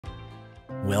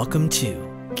Welcome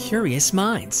to Curious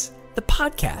Minds, the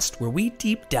podcast where we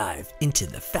deep dive into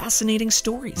the fascinating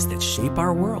stories that shape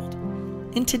our world.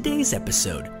 In today's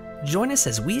episode, join us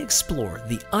as we explore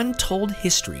the untold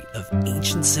history of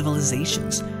ancient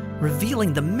civilizations,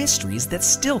 revealing the mysteries that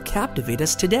still captivate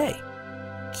us today.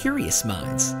 Curious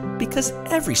Minds, because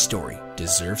every story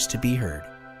deserves to be heard.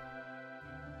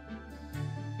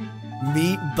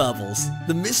 Meet Bubbles,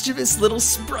 the mischievous little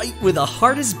sprite with a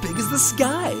heart as big as the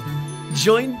sky.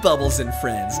 Join Bubbles and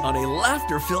friends on a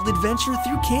laughter-filled adventure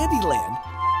through Candyland.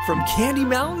 From candy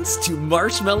mountains to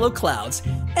marshmallow clouds,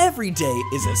 every day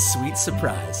is a sweet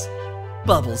surprise.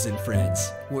 Bubbles and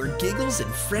friends, where giggles and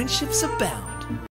friendships abound.